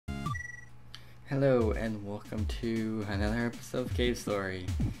Hello and welcome to another episode of Cave Story.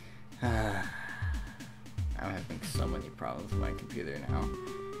 I'm having so many problems with my computer now.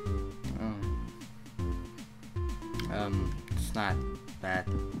 It's not that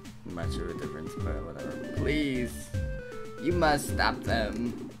much of a difference, but whatever. Please, you must stop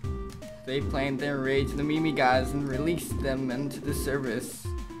them. They planned their raid to the Mimi guys and released them into the service.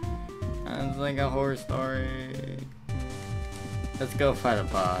 Sounds like a horror story. Let's go fight a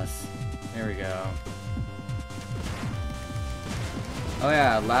boss. Here we go. Oh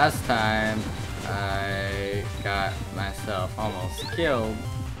yeah, last time I got myself almost killed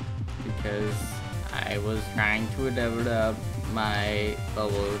because I was trying to level up my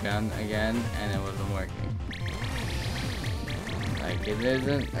bubble gun again and it wasn't working. Like it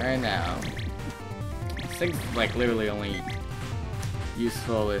isn't right now. This thing's like literally only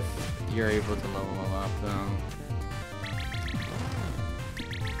useful if you're able to level them up though.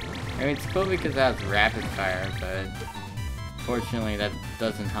 I mean, it's cool because it has rapid fire, but fortunately that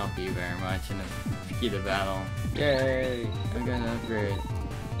doesn't help you very much in the heat of battle. Yay! I'm gonna upgrade.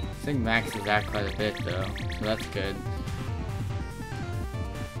 This thing maxes out quite a bit though, so that's good.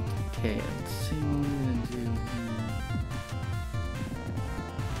 Okay, let's see what we're gonna do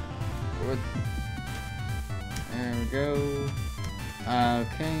here. There we go.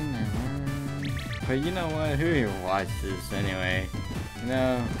 Okay, never mind. But you know what? Who even watches this anyway? You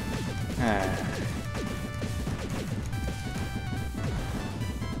know? I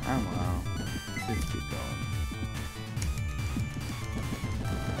don't know. Let's just keep going.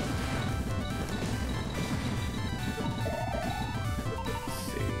 Let's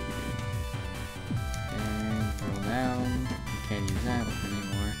see. And go down. Can't use that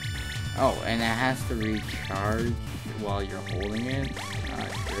anymore. Oh, and it has to recharge while you're holding it.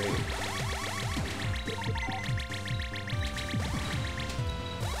 Great.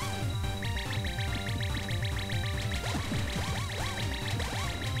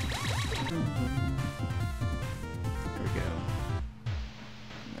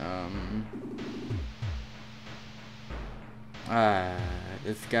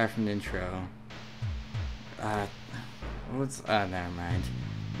 This guy from the intro. Never mind.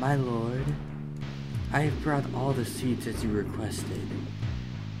 My lord, I have brought all the seeds as you requested.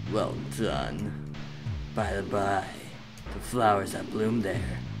 Well done. By the by, the flowers that bloom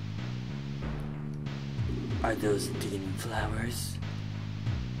there. Are those demon flowers?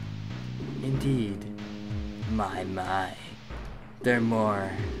 Indeed. My. They're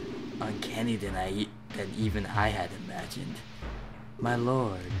more uncanny than even I had imagined. My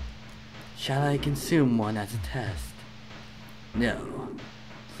lord, shall I consume one as a test? No,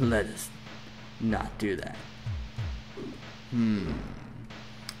 let us not do that.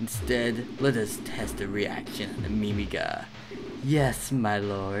 Instead, let us test the reaction on the Mimiga. Yes, my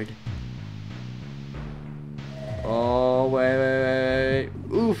lord. Oh, wait.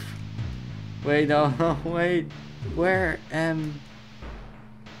 Oof. Wait, no, wait. Where am...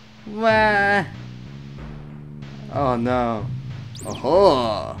 What? Oh no.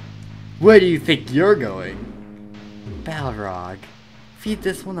 Oh, where do you think you're going? Balrog, feed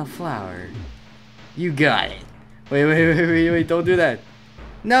this one a flower. You got it. Wait, don't do that.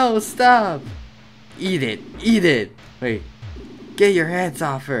 No, stop. Eat it. Wait, get your hands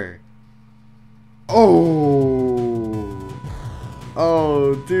off her. Oh,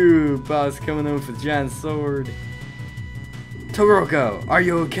 dude, boss coming in with a giant sword. Toroko, are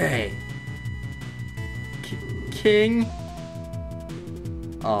you okay? King?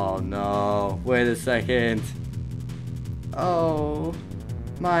 Oh no, wait a second. Oh,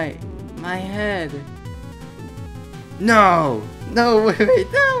 my head. No, wait,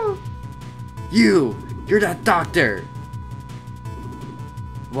 no. You're that doctor.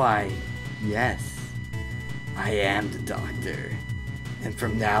 Why, yes, I am the doctor. And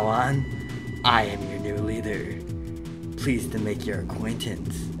from now on, I am your new leader. Pleased to make your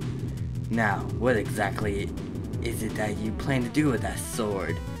acquaintance. Now, what exactly is it that you plan to do with that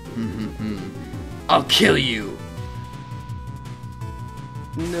sword? I'll kill you!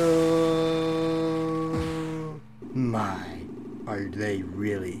 No. My, are they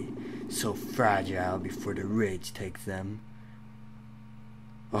really so fragile before the rage takes them?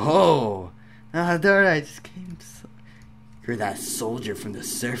 Oh! There I just came to... You're that soldier from the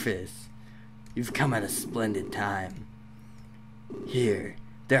surface. You've come at a splendid time. Here,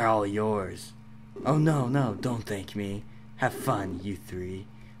 they're all yours. Oh no, don't thank me. Have fun, you three.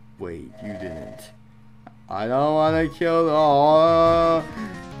 Wait, you didn't. I don't want to kill... Oh,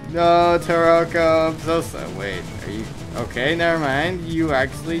 no, Toroko, I'm so sad. Wait, are you... Okay, never mind. You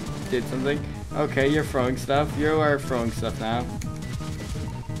actually did something. Okay, you're throwing stuff. You are throwing stuff now.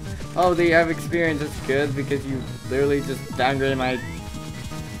 Oh, they have experience. That's good because you literally just downgraded my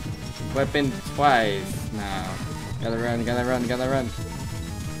weapon twice. Now, gotta run, gotta run, gotta run.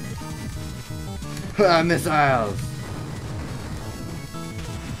 Missiles.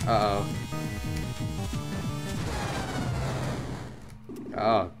 Uh oh.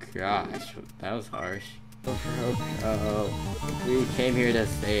 Oh gosh, that was harsh. Oh, we came here to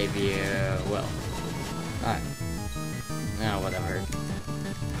save you. Well, not. No, whatever.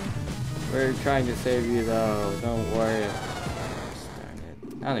 We're trying to save you though. Don't worry. Darn it.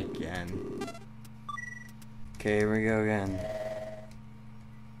 Not again. Okay, here we go again.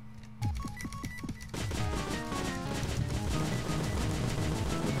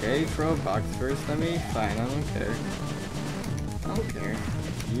 Okay, throw a box first at me. Fine, I don't care. I don't care.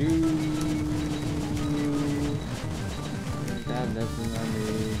 You. That doesn't let me.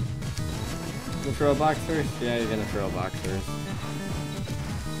 You gonna throw a box first? Yeah, you're gonna throw a box first.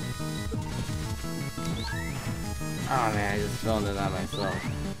 Oh man, I just fell into that myself.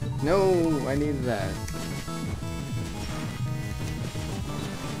 No, I needed that.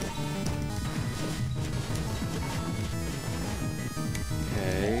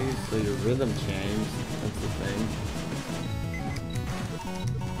 Okay, so your rhythm changed. That's the thing.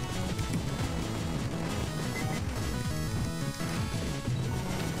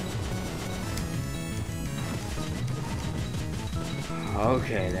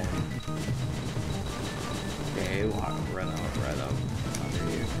 Okay then. Okay, run up under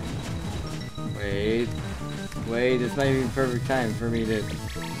you. Wait, it's not even perfect time for me to.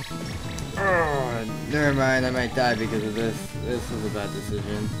 Oh, never mind, I might die because of this. This was a bad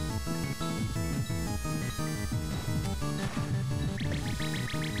decision.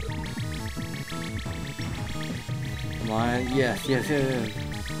 Come on, yes.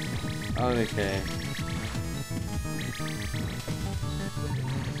 Okay.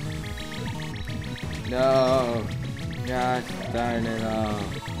 No! Gosh darn it all.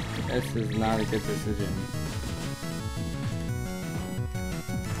 This is not a good decision.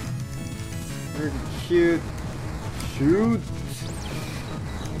 Shoot!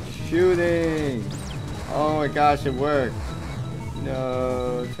 Shooting! Oh my gosh, it worked!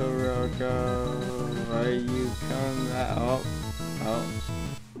 No, Toroko, are you coming out? Oh.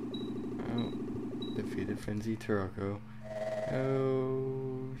 Defeated Frenzy Toroko.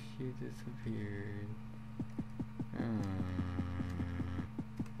 Oh, she disappeared.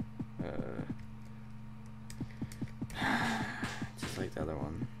 Just like the other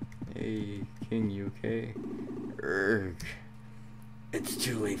one. Hey, King, you okay? Urgh. It's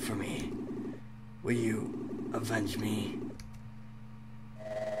too late for me. Will you avenge me?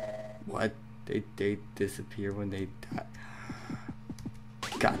 What? They disappear when they die.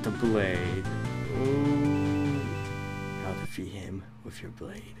 Got the blade. Ooh. I'll defeat him with your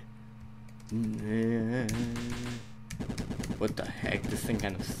blade. What the heck? This thing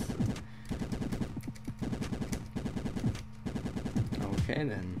kind of... Okay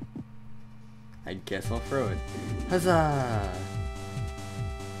then. I guess I'll throw it. Huzzah!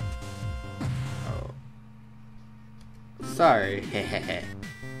 Oh. Sorry. Hehehe.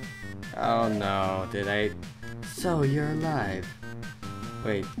 Oh no, did I... So you're alive.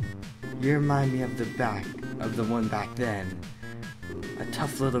 Wait, you remind me of the one back then. A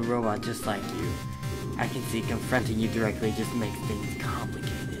tough little robot just like you. I can see confronting you directly just makes things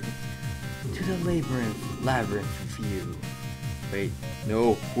complicated. To the labyrinth of you. Wait,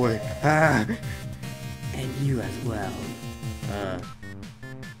 no, wait. Ah! And you as well.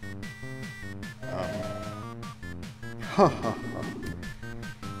 Ho ho ho.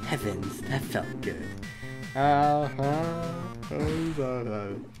 Heavens, that felt good.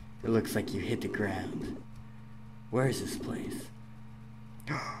 It looks like you hit the ground. Where is this place?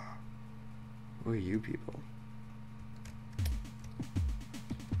 Who are you people?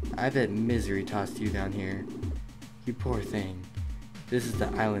 I bet misery tossed you down here. You poor thing. This is the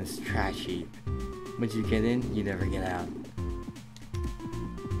island's trash heap. Once you get in, you never get out.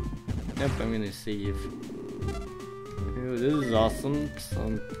 Yep, I'm gonna see if... Ew, this is awesome.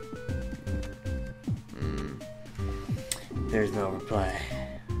 There's no reply.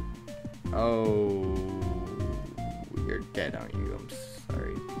 Oh... You're dead, aren't you? I'm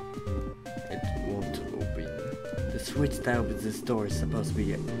sorry. It won't open. The switch that opens this door is supposed to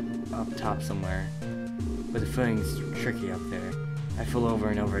be up top somewhere. But the feeling's tricky up there. I fell over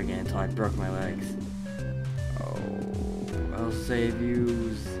and over again until I broke my legs. Oh, I'll save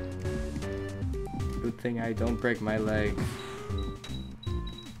you. Good thing I don't break my legs.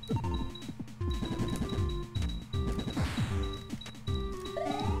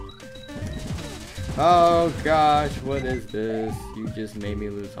 Oh gosh, what is this? You just made me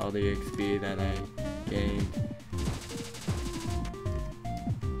lose all the XP that I gained.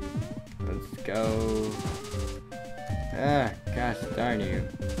 Let's go. Ah, gosh darn you.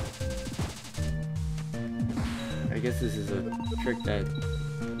 I guess this is a trick that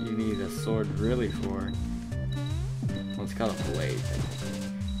you need a sword really for. Well, it's called a blade.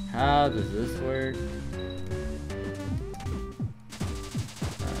 How does this work?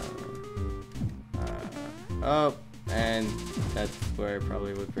 Oh, and that's where I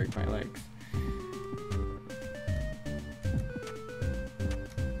probably would break my legs.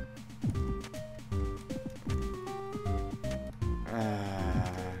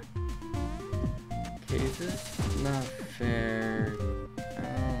 Okay, is this not fair? I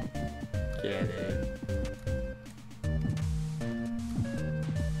don't get it.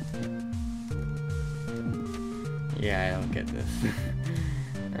 Yeah, I don't get this.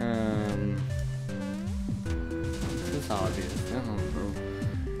 This is obvious.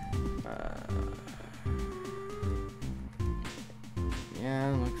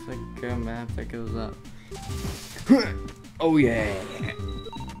 Yeah, looks like a map that goes up. Oh yeah!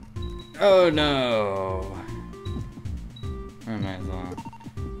 Oh no! I might as well.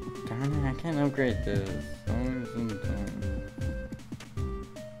 Darn it, I can't upgrade this. I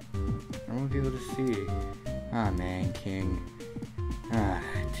won't be able to see. Ah man, King. Ah,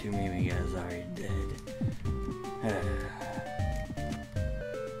 too many guys already dead.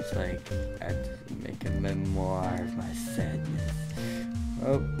 It's like I have to make a memoir of my sadness.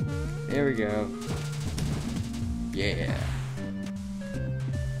 Oh, here we go. Yeah.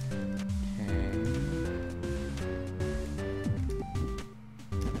 Okay.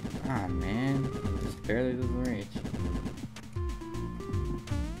 Ah man, this barely doesn't reach.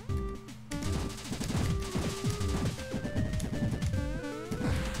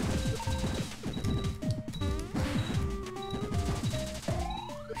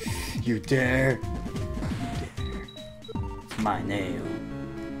 You dare? You dare. It's my nail.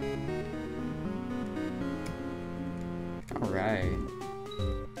 Alright.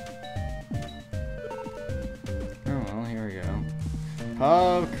 Oh well, here we go.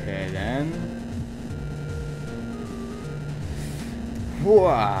 Okay then. Whoa.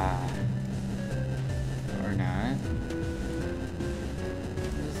 Or not.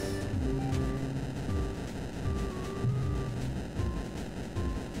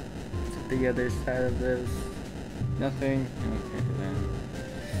 The other side of this. Nothing.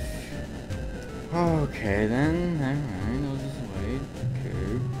 Okay then. Alright, I'll just wait.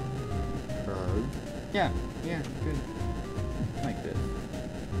 Okay. Curve. Yeah, good. I like this.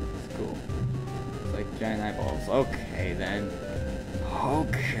 It's cool. It's like giant eyeballs. Okay then.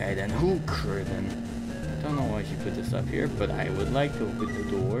 Hooker then. Don't know why she put this up here, but I would like to open the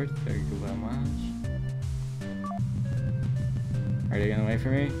door. Thank you very much. Are they gonna wait for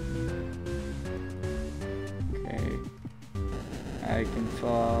me? I can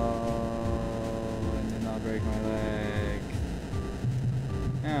fall, and then I'll break my leg.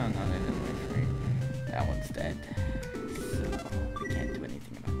 Oh, no, they didn't wait for me. That one's dead. So, we can't do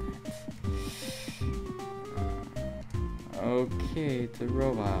anything about that. Okay, it's a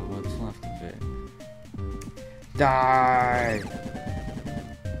robot. What's left of it? Die!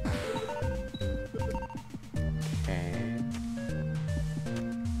 Okay.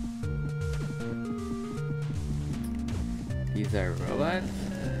 These are robots?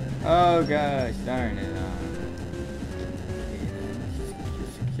 Oh gosh, darn it.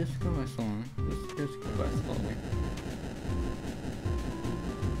 Just go by slowly. Just go by slowly.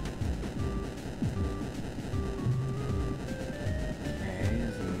 Okay,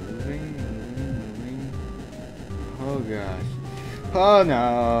 is it moving? Oh gosh. Oh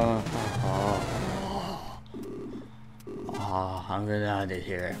no. Oh, I'm gonna out of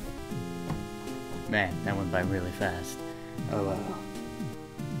here. Man, that went by really fast. Oh well.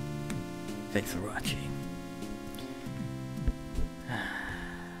 Thanks for watching.